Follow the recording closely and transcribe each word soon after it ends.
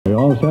You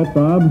all set,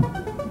 Bob?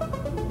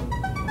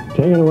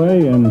 Take it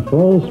away in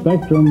full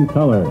spectrum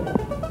color.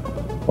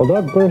 Well,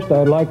 Doug, first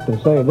I'd like to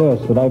say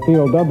this, that I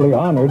feel doubly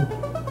honored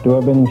to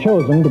have been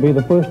chosen to be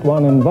the first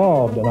one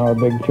involved in our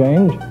big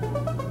change,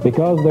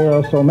 because there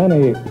are so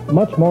many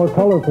much more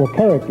colorful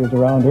characters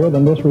around here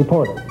than this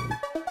reporter.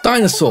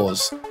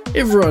 Dinosaurs.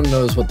 Everyone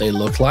knows what they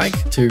look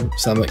like, to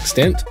some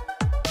extent.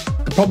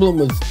 The problem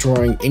with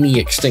drawing any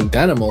extinct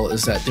animal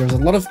is that there's a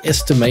lot of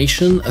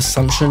estimation,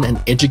 assumption,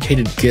 and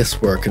educated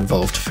guesswork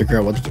involved to figure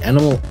out what the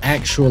animal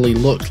actually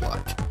looked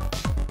like.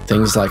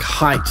 Things like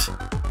height,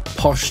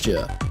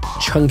 posture,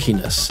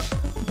 chunkiness,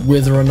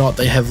 whether or not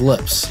they have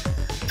lips,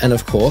 and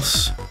of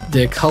course,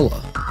 their color.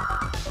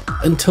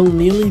 Until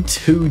nearly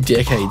 2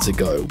 decades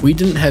ago, we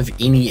didn't have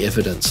any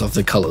evidence of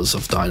the colors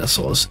of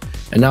dinosaurs,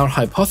 and our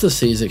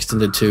hypotheses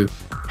extended to,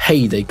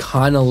 hey, they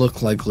kinda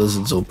look like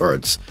lizards or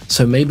birds,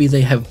 so maybe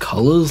they have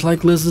colors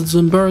like lizards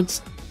and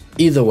birds?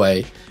 Either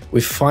way,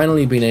 we've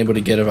finally been able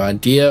to get an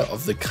idea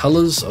of the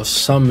colors of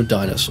some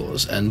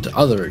dinosaurs and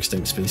other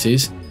extinct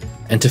species,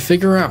 and to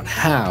figure out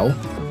how,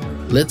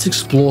 let's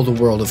explore the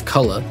world of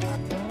color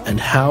and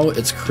how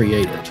it's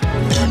created.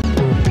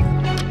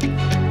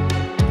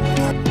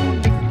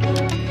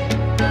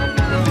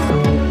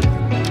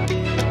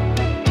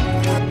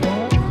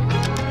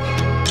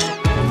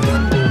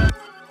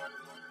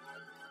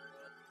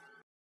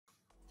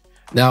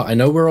 Now, I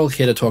know we're all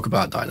here to talk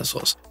about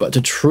dinosaurs, but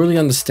to truly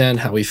understand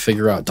how we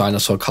figure out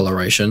dinosaur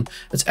coloration,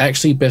 it's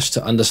actually best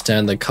to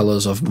understand the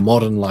colors of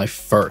modern life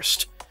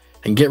first,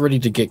 and get ready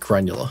to get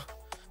granular.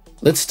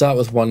 Let's start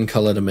with one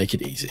color to make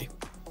it easy.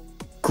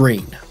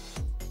 Green.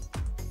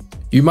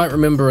 You might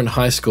remember in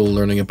high school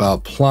learning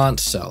about plant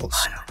cells.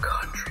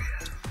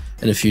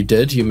 And if you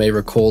did, you may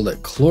recall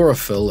that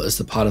chlorophyll is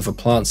the part of a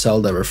plant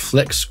cell that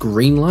reflects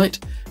green light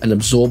and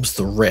absorbs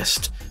the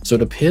rest, so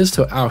it appears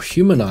to our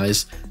human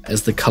eyes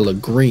as the color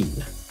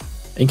green.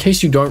 In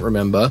case you don't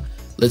remember,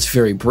 let's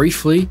very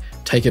briefly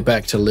take it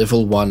back to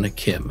level 1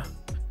 chem.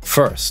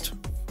 First,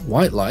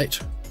 white light,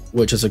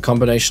 which is a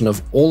combination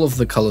of all of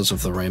the colors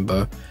of the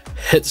rainbow,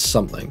 hits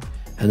something,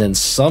 and then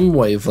some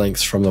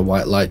wavelengths from the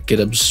white light get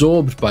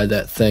absorbed by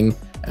that thing,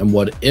 and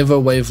whatever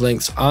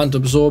wavelengths aren't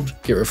absorbed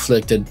get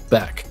reflected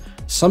back,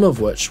 some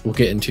of which will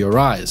get into your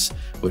eyes,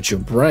 which your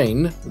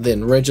brain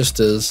then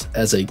registers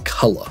as a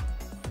color.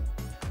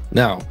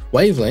 Now,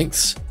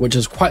 wavelengths, which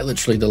is quite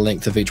literally the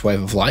length of each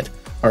wave of light,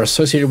 are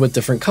associated with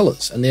different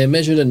colors, and they're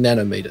measured in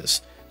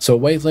nanometers. So a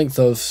wavelength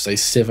of, say,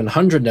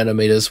 700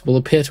 nanometers will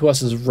appear to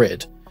us as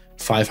red,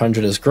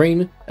 500 as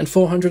green, and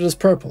 400 as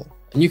purple,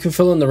 and you can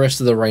fill in the rest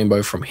of the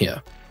rainbow from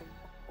here.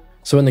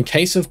 So in the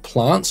case of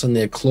plants and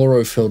their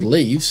chlorophylled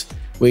leaves,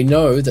 we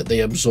know that they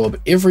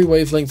absorb every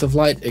wavelength of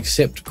light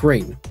except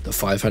green, the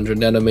 500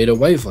 nanometer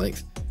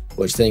wavelength,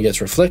 which then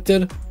gets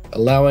reflected,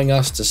 allowing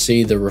us to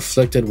see the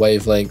reflected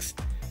wavelength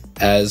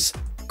as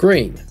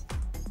green.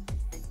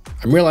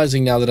 I'm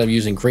realizing now that I'm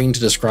using green to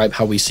describe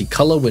how we see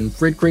color when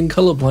red-green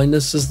color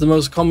blindness is the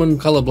most common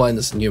color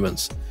blindness in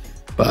humans,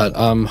 but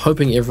I'm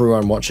hoping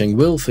everyone watching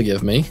will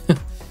forgive me.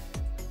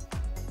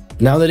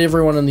 Now that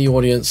everyone in the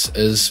audience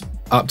is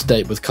up to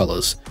date with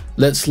colors,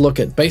 let's look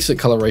at basic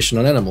coloration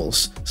on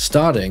animals,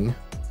 starting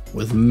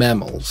with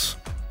mammals.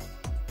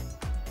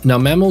 Now,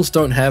 mammals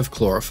don't have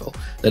chlorophyll.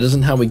 That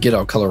isn't how we get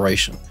our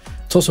coloration.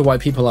 It's also why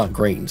people aren't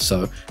green,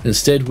 so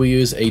instead we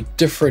use a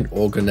different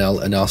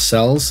organelle in our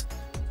cells,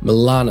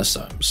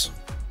 melanosomes.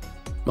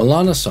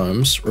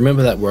 Melanosomes,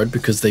 remember that word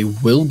because they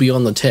will be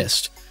on the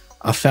test,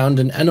 are found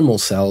in animal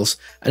cells,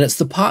 and it's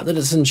the part that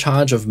is in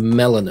charge of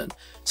melanin,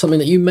 something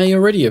that you may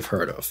already have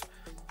heard of.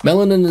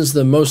 Melanin is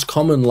the most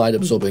common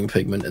light-absorbing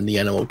pigment in the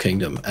animal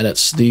kingdom, and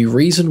it's the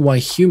reason why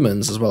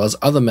humans, as well as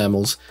other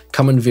mammals,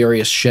 come in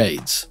various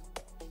shades.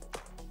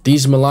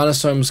 These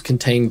melanosomes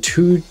contain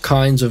 2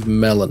 kinds of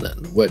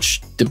melanin,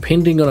 which,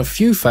 depending on a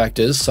few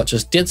factors such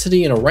as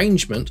density and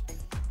arrangement,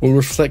 will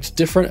reflect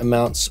different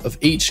amounts of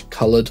each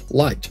colored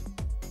light.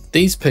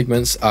 These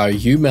pigments are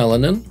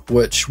eumelanin,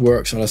 which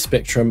works on a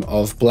spectrum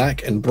of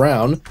black and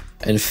brown,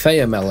 and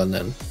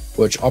pheomelanin,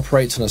 which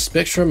operates on a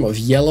spectrum of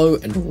yellow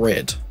and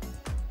red.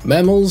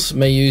 Mammals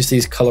may use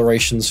these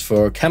colorations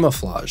for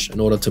camouflage in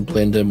order to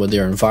blend in with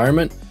their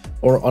environment,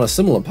 or on a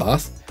similar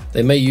path,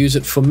 they may use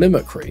it for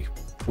mimicry,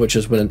 which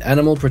is when an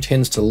animal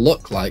pretends to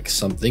look like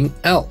something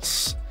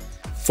else.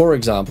 For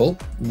example,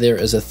 there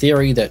is a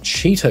theory that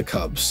cheetah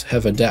cubs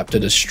have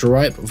adapted a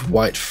stripe of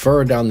white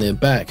fur down their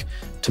back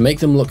to make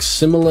them look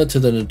similar to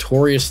the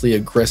notoriously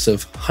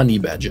aggressive honey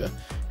badger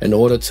in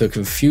order to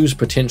confuse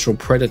potential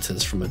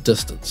predators from a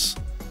distance.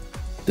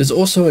 There's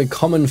also a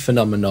common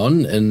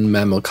phenomenon in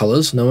mammal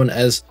colors known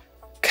as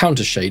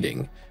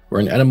countershading, where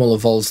an animal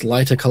evolves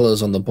lighter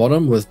colors on the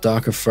bottom with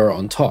darker fur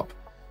on top.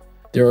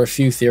 There are a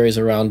few theories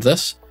around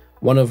this,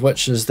 one of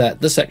which is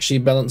that this actually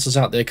balances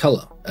out their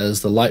color,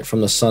 as the light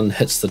from the sun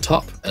hits the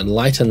top and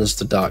lightens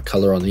the dark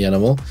color on the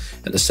animal.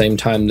 At the same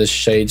time, this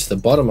shades the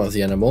bottom of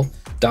the animal,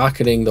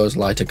 darkening those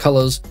lighter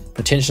colors,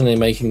 potentially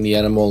making the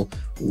animal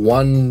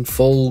one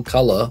full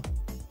color,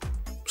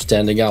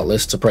 standing out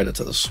less to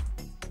predators.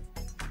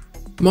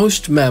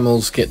 Most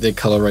mammals get their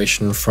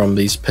coloration from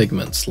these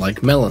pigments, like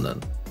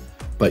melanin.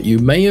 But you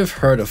may have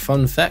heard a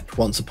fun fact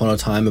once upon a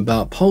time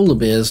about polar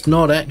bears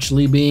not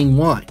actually being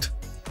white.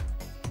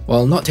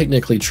 Well, not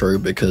technically true,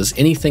 because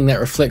anything that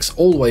reflects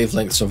all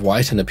wavelengths of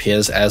white and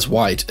appears as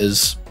white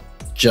is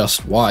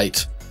just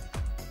white.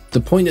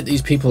 The point that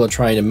these people are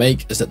trying to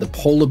make is that the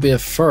polar bear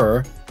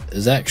fur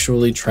is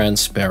actually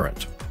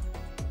transparent.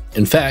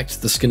 In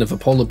fact, the skin of a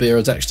polar bear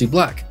is actually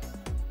black.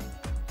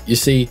 You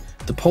see,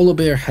 the polar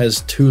bear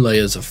has 2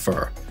 layers of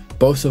fur,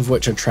 both of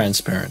which are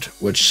transparent,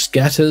 which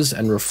scatters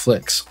and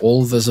reflects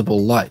all visible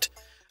light,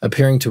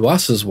 appearing to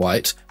us as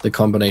white, the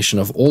combination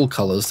of all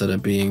colors that are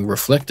being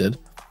reflected,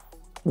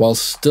 while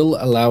still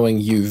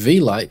allowing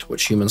UV light,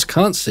 which humans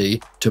can't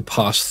see, to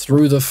pass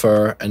through the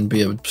fur and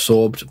be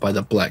absorbed by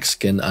the black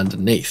skin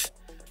underneath,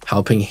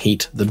 helping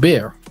heat the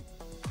bear.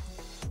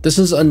 This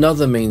is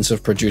another means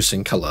of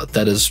producing color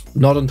that is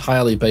not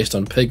entirely based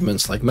on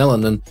pigments like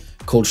melanin,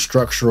 called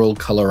structural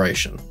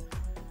coloration.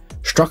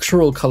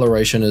 Structural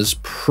coloration is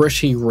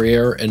pretty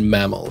rare in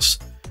mammals,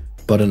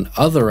 but in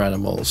other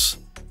animals,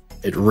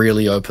 it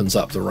really opens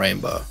up the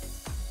rainbow.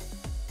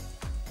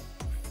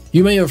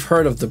 You may have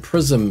heard of the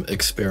prism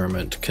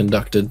experiment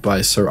conducted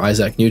by Sir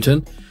Isaac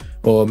Newton,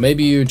 or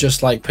maybe you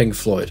just like Pink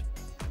Floyd.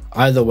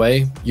 Either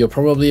way, you're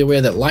probably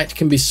aware that light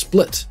can be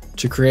split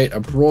to create a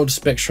broad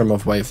spectrum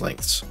of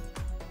wavelengths.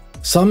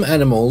 Some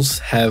animals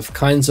have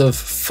kinds of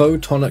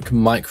photonic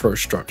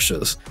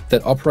microstructures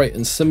that operate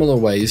in similar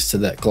ways to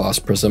that glass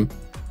prism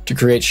to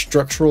create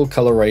structural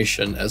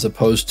coloration as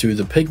opposed to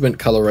the pigment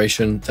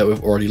coloration that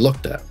we've already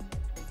looked at.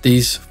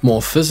 These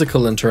more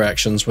physical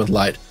interactions with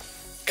light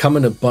come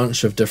in a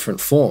bunch of different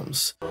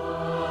forms.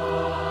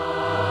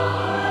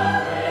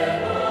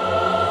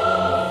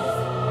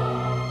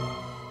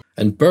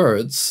 And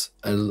birds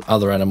and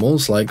other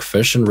animals like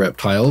fish and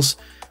reptiles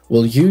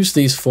will use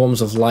these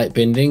forms of light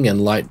bending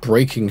and light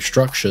breaking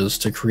structures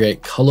to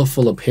create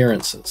colorful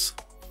appearances.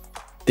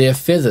 Their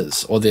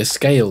feathers or their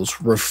scales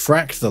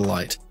refract the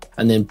light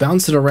and then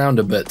bounce it around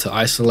a bit to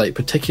isolate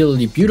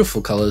particularly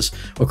beautiful colors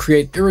or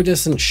create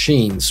iridescent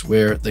sheens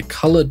where the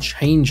color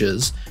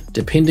changes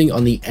depending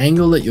on the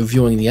angle that you're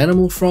viewing the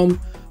animal from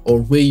or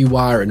where you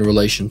are in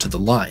relation to the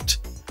light.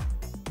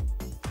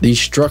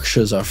 These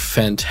structures are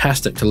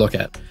fantastic to look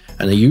at,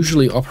 and they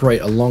usually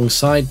operate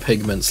alongside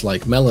pigments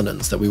like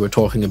melanins that we were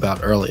talking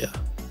about earlier.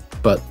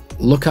 But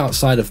look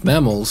outside of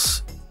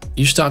mammals,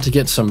 you start to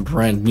get some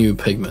brand new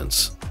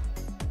pigments.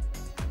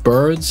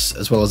 Birds,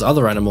 as well as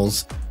other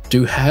animals,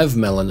 do have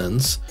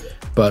melanins,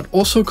 but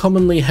also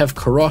commonly have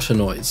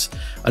carotenoids,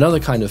 another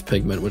kind of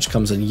pigment which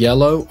comes in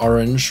yellow,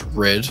 orange,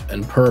 red,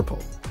 and purple.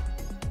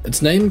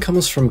 Its name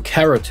comes from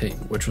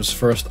carotene, which was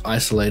first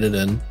isolated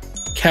in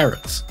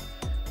carrots.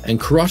 And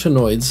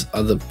carotenoids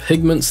are the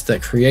pigments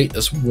that create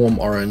this warm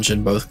orange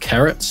in both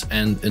carrots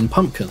and in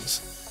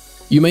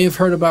pumpkins. You may have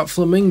heard about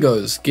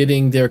flamingos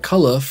getting their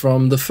color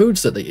from the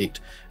foods that they eat,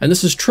 and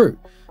this is true.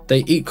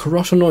 They eat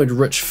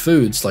carotenoid-rich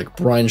foods like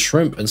brine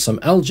shrimp and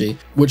some algae,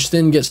 which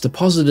then gets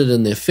deposited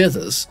in their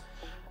feathers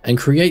and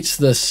creates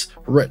this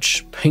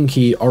rich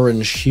pinky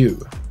orange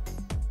hue.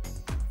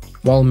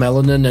 While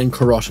melanin and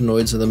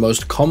carotenoids are the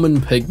most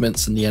common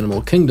pigments in the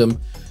animal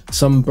kingdom,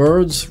 some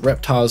birds,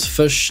 reptiles,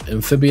 fish,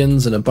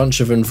 amphibians, and a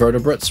bunch of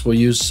invertebrates will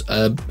use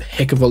a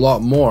heck of a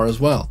lot more as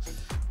well,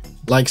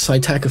 like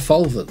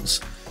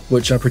psittacofulvins,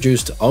 which are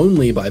produced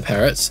only by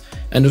parrots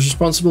and is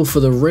responsible for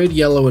the red,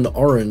 yellow, and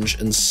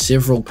orange in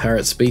several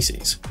parrot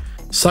species.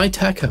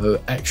 Psittaco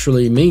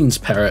actually means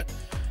parrot,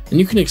 and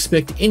you can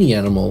expect any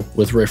animal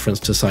with reference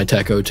to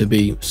psittaco to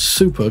be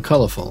super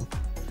colorful.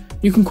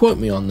 You can quote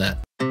me on that.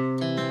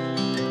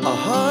 A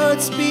heart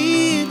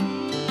speed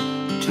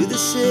to the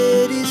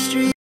city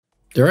street.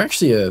 There are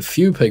actually a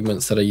few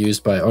pigments that are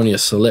used by only a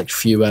select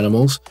few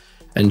animals,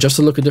 and just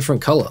to look a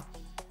different color.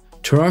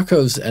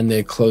 Turacos and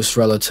their close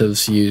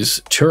relatives use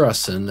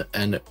turacin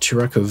and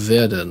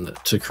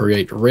turacoverdin to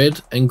create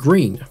red and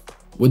green,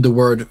 with the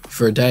word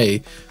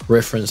verde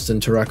referenced in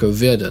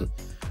turacoverdin,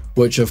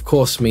 which of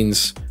course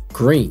means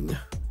green,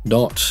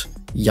 not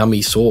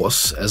yummy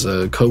sauce, as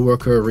a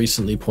coworker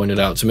recently pointed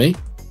out to me.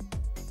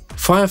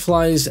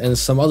 Fireflies and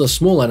some other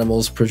small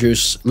animals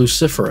produce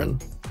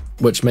luciferin,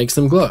 which makes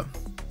them glow.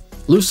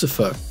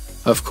 Lucifer,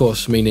 of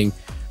course, meaning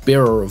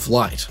bearer of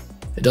light.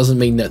 It doesn't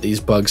mean that these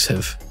bugs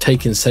have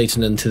taken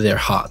Satan into their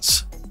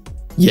hearts.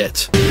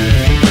 Yet.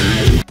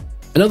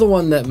 Another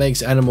one that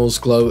makes animals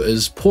glow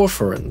is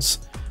porphyrins,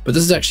 but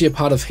this is actually a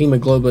part of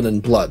hemoglobin in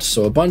blood,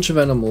 so a bunch of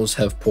animals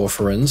have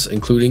porphyrins,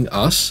 including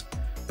us,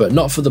 but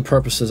not for the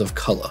purposes of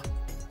color.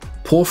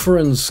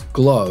 Porphyrins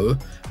glow,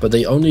 but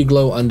they only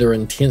glow under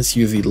intense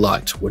UV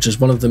light, which is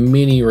one of the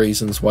many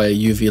reasons why a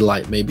UV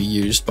light may be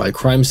used by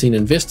crime scene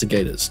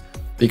investigators,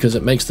 because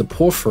it makes the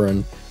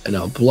porphyrin in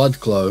our blood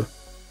glow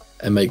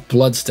and make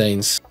blood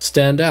stains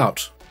stand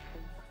out.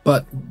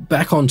 But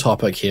back on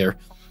topic here,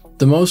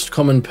 the most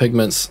common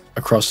pigments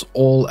across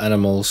all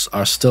animals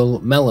are still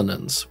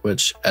melanins,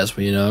 which, as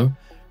we know,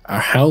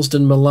 are housed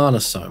in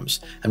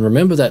melanosomes. And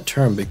remember that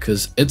term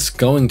because it's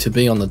going to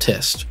be on the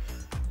test.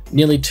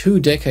 Nearly 2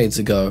 decades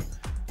ago,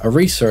 a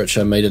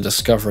researcher made a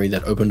discovery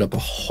that opened up a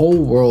whole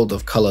world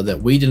of color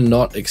that we did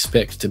not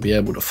expect to be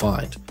able to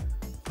find.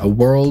 A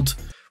world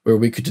where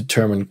we could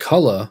determine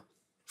color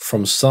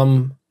from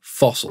some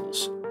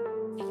fossils.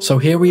 So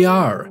here we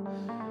are,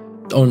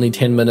 only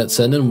 10 minutes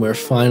in, and we're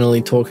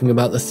finally talking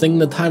about the thing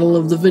the title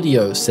of the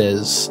video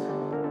says.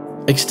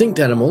 Extinct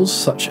animals,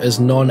 such as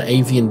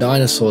non-avian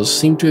dinosaurs,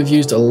 seem to have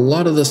used a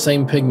lot of the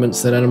same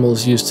pigments that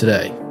animals use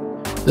today.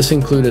 This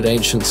included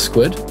ancient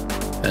squid,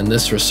 and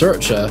this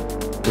researcher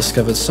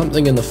discovered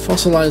something in the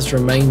fossilized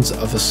remains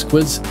of a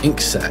squid's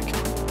ink sac,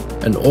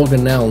 an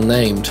organelle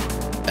named,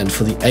 and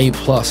for the A+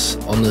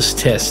 on this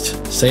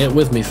test, say it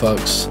with me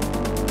folks,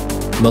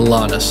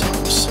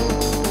 melanosomes.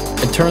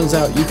 It turns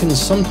out you can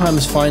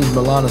sometimes find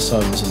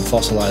melanosomes in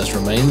fossilized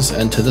remains,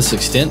 and to this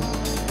extent,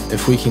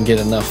 if we can get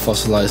enough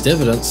fossilized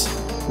evidence,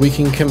 we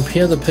can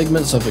compare the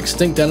pigments of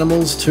extinct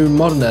animals to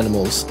modern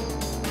animals,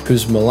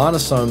 whose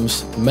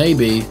melanosomes may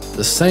be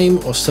the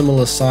same or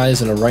similar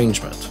size and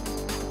arrangement.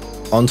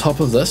 On top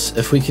of this,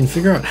 if we can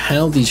figure out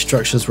how these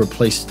structures were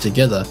placed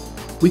together,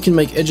 we can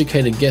make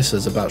educated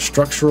guesses about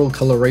structural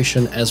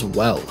coloration as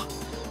well.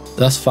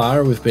 Thus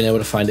far, we've been able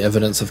to find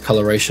evidence of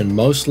coloration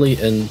mostly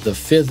in the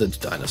feathered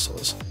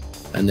dinosaurs,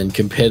 and then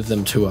compared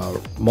them to our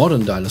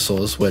modern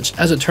dinosaurs, which,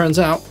 as it turns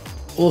out,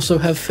 also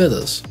have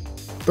feathers.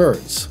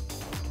 Birds.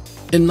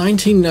 In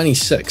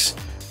 1996,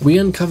 we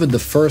uncovered the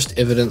first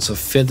evidence of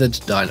feathered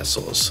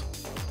dinosaurs.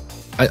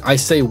 I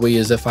say we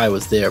as if I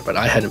was there, but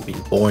I hadn't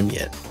been born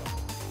yet.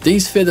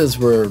 These feathers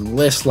were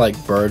less like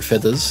bird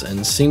feathers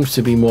and seemed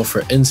to be more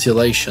for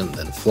insulation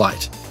than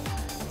flight.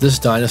 This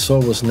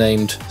dinosaur was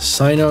named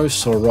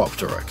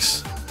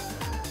Sinosauropteryx.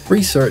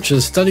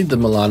 Researchers studied the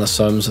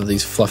melanosomes of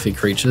these fluffy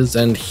creatures,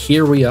 and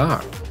here we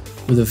are,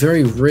 with a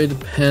very red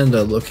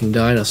panda-looking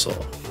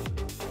dinosaur.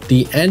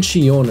 The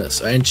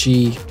Anchiornis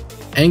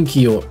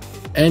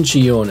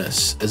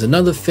is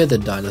another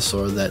feathered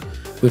dinosaur that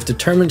we've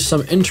determined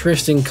some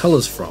interesting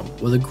colors from,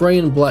 with a grey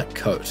and black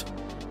coat.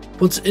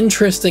 What's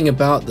interesting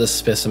about this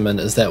specimen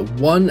is that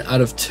 1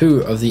 out of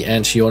 2 of the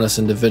Anchiornis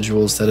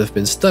individuals that have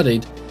been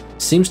studied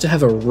seems to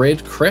have a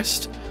red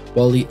crest,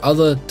 while the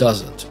other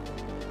doesn't.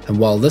 And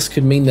while this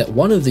could mean that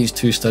one of these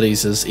 2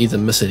 studies is either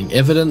missing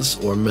evidence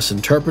or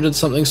misinterpreted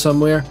something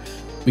somewhere,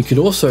 we could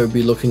also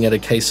be looking at a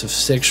case of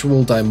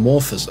sexual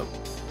dimorphism,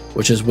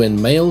 which is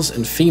when males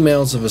and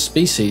females of a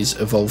species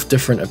evolve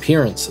different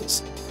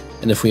appearances.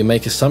 And if we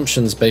make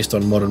assumptions based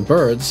on modern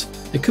birds,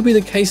 it could be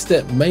the case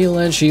that male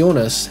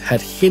Anchiornis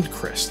had head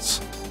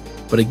crests.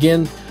 But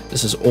again,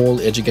 this is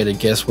all educated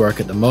guesswork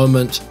at the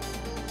moment.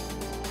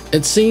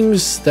 It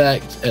seems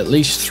that at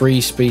least 3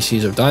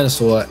 species of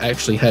dinosaur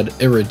actually had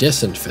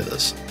iridescent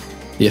feathers,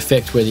 the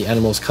effect where the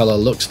animal's color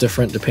looks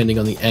different depending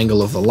on the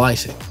angle of the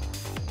lighting.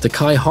 The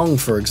Kai Hong,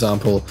 for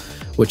example,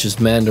 which is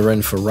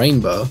Mandarin for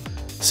rainbow,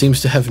 seems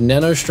to have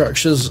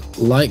nanostructures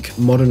like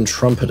modern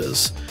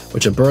trumpeters,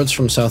 which are birds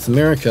from South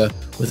America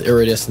with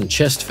iridescent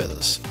chest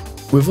feathers.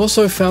 We've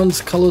also found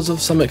colors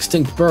of some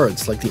extinct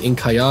birds like the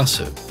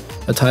Inkayasu,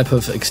 a type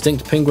of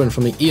extinct penguin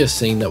from the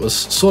Eocene that was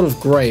sort of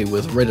grey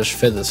with reddish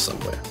feathers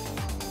somewhere.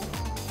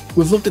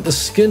 We've looked at the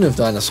skin of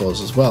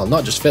dinosaurs as well,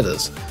 not just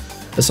feathers.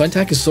 The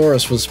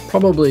Psittacosaurus was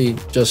probably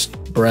just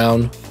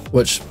brown,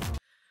 which,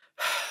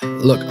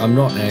 look, I'm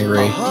not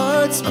angry,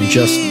 I'm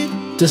just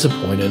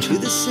disappointed.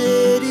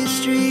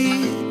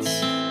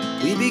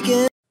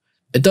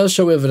 It does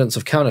show evidence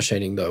of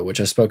countershading though,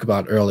 which I spoke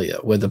about earlier,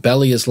 where the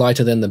belly is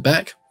lighter than the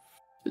back.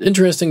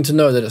 Interesting to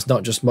know that it's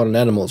not just modern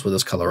animals with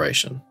this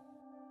coloration.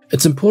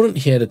 It's important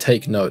here to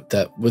take note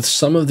that with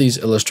some of these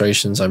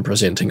illustrations I'm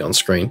presenting on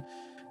screen,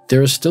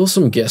 there is still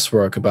some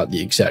guesswork about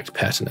the exact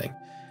patterning,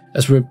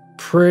 as we're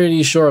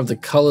pretty sure of the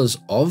colors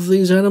of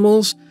these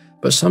animals,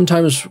 but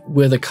sometimes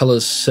where the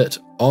colors sit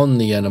on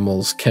the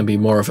animals can be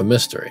more of a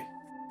mystery.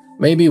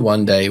 Maybe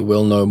one day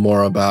we'll know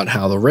more about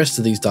how the rest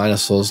of these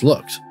dinosaurs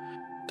looked.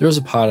 There is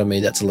a part of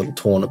me that's a little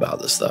torn about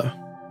this though.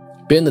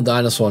 Ben the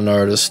dinosaur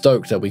nerd is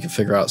stoked that we can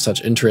figure out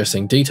such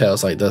interesting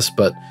details like this,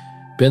 but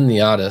Ben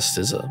the artist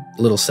is a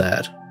little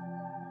sad.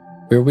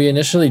 Where we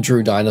initially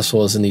drew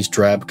dinosaurs in these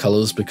drab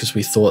colors because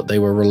we thought they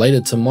were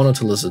related to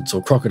monitor lizards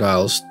or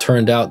crocodiles,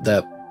 turned out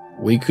that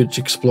we could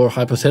explore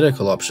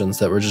hypothetical options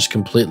that were just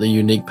completely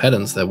unique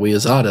patterns that we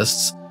as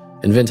artists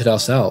invented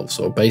ourselves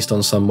or based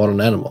on some modern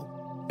animal.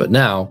 But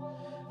now,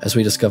 as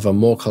we discover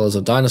more colors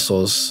of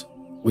dinosaurs,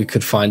 we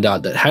could find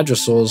out that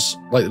hadrosaurs,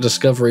 like the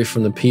discovery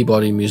from the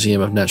Peabody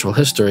Museum of Natural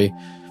History,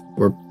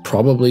 were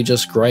probably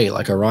just grey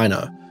like a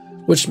rhino,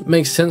 which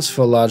makes sense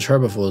for large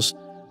herbivores,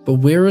 but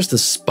where is the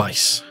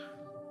spice?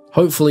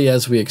 Hopefully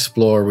as we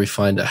explore we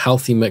find a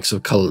healthy mix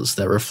of colours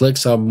that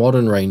reflects our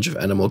modern range of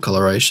animal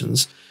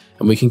colorations,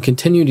 and we can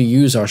continue to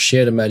use our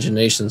shared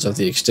imaginations of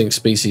the extinct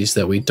species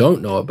that we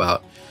don't know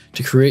about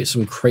to create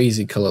some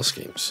crazy colour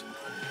schemes.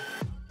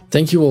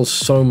 Thank you all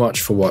so much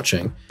for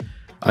watching.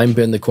 I'm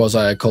Ben the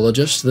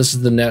Quasi-ecologist, this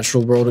is the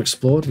Natural World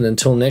Explored, and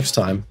until next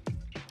time,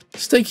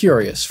 stay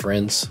curious,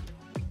 friends.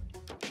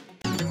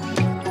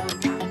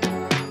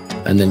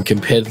 and then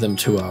compared them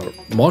to our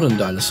modern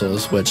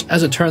dinosaurs, which,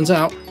 as it turns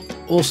out,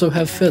 also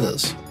have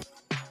feathers.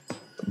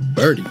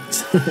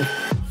 Birdies.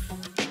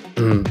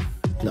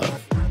 No.